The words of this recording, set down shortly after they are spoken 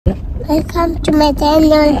Welcome to my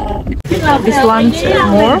channel. This one's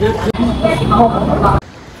more.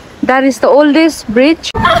 That is the oldest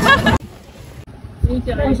bridge.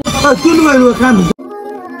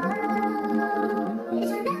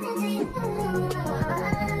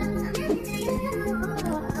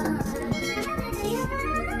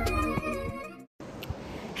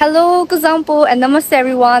 Hello, Kuzampo, and namaste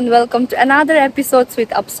everyone. Welcome to another episode with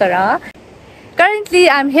Apsara. Currently,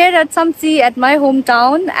 I'm here at Samtse at my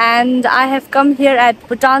hometown, and I have come here at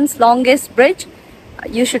Bhutan's longest bridge.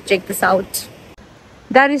 You should check this out.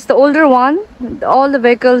 That is the older one. All the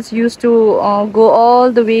vehicles used to go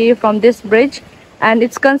all the way from this bridge, and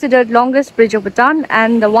it's considered longest bridge of Bhutan.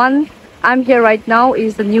 And the one I'm here right now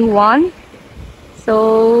is the new one.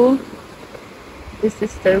 So this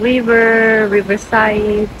is the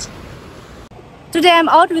riverside. Today I'm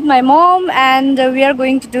out with my mom, and we are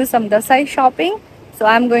going to do some Dassai shopping. So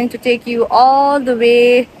I'm going to take you all the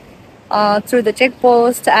way through the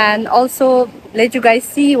checkpost and also let you guys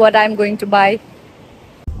see what I'm going to buy.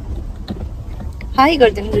 Hi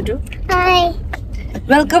Gordon Dudu. Hi.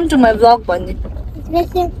 Welcome to my vlog, Bunny.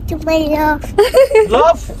 Welcome to my love.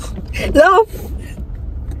 Love. Love.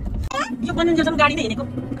 यो पनि जसम गाडी नै हिनेको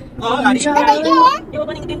यो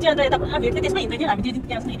पनि दिन चाहिँ यता भेट्दै त्यसमै हिँड्दै थियो हामी त्यो दिन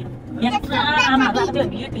त्यसमै हिँड्यौं यहाँ आमाहरु आएको थियो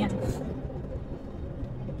भिड यहाँ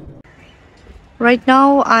Right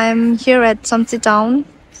now I'm here at Samtse town,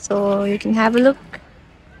 so you can have a look.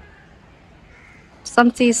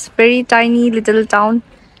 Samtse is very tiny little town.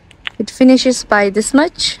 It finishes by this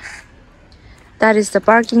much. That is the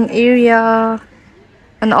parking area,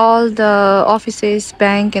 and all the offices,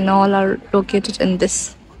 bank and all are located in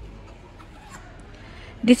this.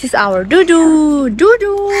 This is our Dudu.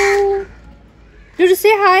 Dudu. Dudu,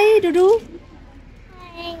 say hi, Dudu.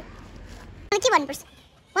 Hi.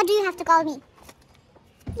 What do you have to call me?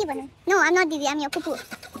 No, I'm not Didi. I'm your poo-poo.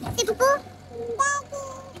 Say poo-poo.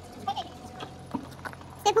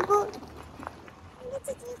 Say poo-poo.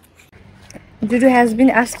 Dudu has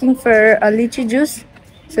been asking for a lychee juice,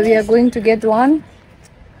 so we are going to get one.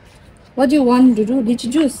 What do you want, Dudu?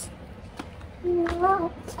 Lychee juice?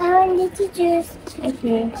 No, I want lychee juice.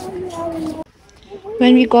 Okay.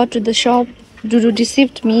 When we got to the shop, Dudu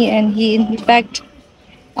deceived me, and he in fact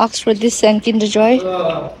asked for this and Kinder Joy,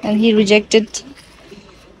 and he rejected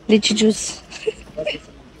lychee juice.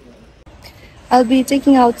 I'll be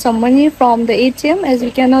taking out some money from the ATM, as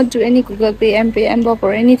we cannot do any Google Pay, M-Pay, M-Bop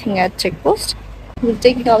or anything at checkpost. We'll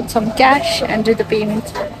take out some cash and do the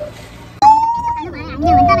payment.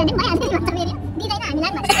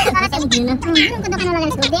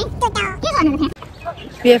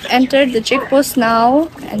 We have entered the checkpost now,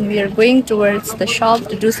 and we are going towards the shop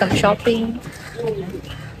to do some shopping.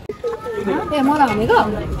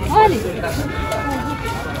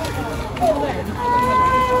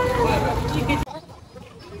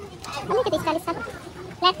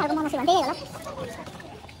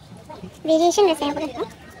 Variation is same.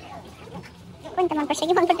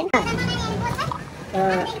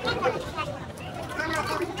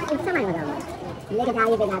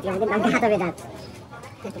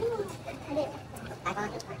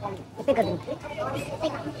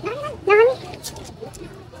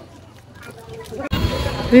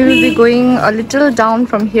 We will be going a little down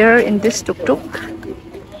from here in this tuk-tuk.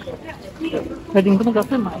 We're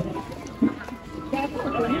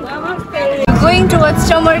going towards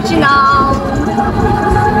Chamarchi now.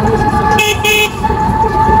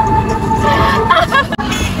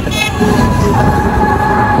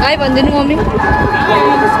 Hi, Bandhanu mommy.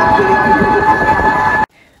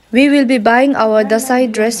 We will be buying our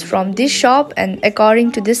Dassai dress from this shop, and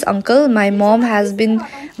according to this uncle, my mom has been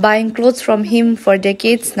buying clothes from him for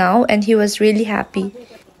decades now, and he was really happy.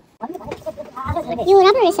 You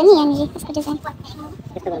rubber is any design.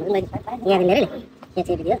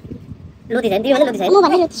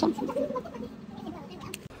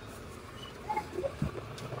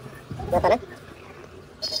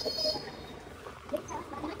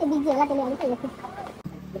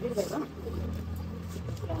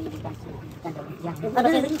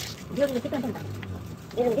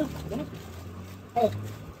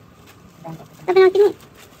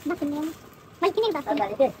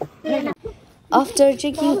 After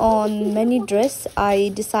checking on many dresses,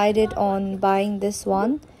 I decided on buying this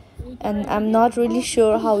one, and I'm not really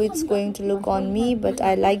sure how it's going to look on me, but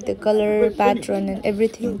I like the color, pattern and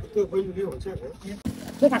everything.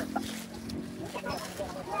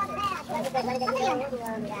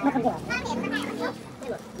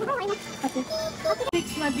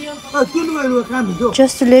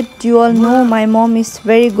 Just to let you all know, my mom is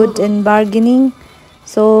very good in bargaining,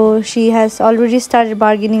 so she has already started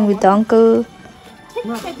bargaining with the uncle.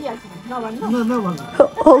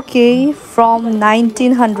 Okay, from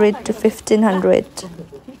 1900 to 1500.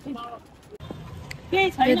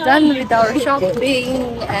 We're done with our shopping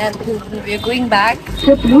and we're going back.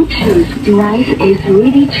 The Bluetooth device is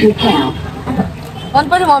ready to pair. मन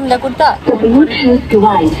पर्यो मम्मीलाई kurta The Bluetooth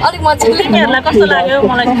device अलिक मजाले तिमीहरूलाई कस्तो लाग्यो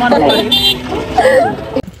मलाई चाहिँ मन पर्यो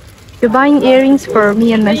We're buying earrings for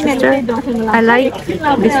me and my sister. I like this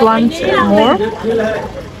one more.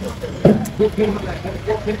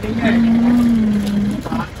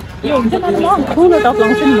 यो हुन्छ न ठुलो टप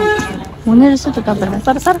लाउँछु नि हुने रहेछ त तपाईलाई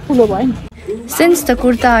तर साह्रो ठुलो भयो नि Since the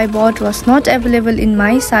kurta I bought was not available in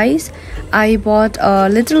my size, I bought a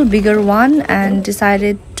little bigger one and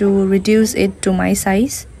decided to reduce it to my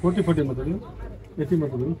size. 40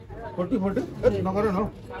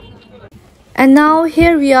 And now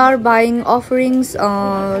here we are buying offerings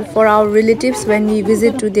for our relatives when we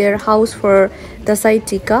visit to their house for Dassai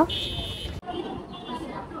Tika.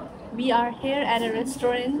 We are here at a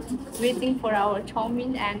restaurant waiting for our chow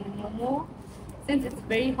mein and momo. Since it's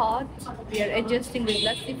very hot, we are adjusting with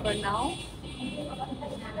lassi for now.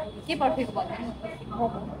 के perfect भयो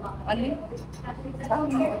अनि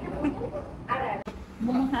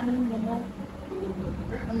मोमो खानु momo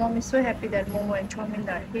Mom is so happy that momo and chow mein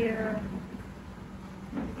are here.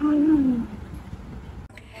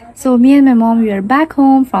 So me and my mom, we are back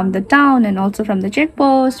home from the town and also from the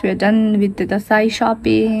checkpost. We are done with the Dassai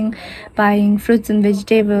shopping, buying fruits and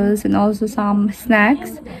vegetables and also some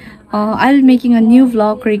snacks. I'll be making a new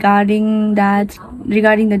vlog regarding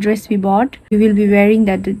the dress we bought. We will be wearing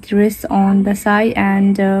that dress on Dassai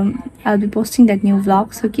and I'll be posting that new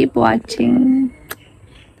vlog. So keep watching.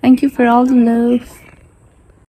 Thank you for all the love.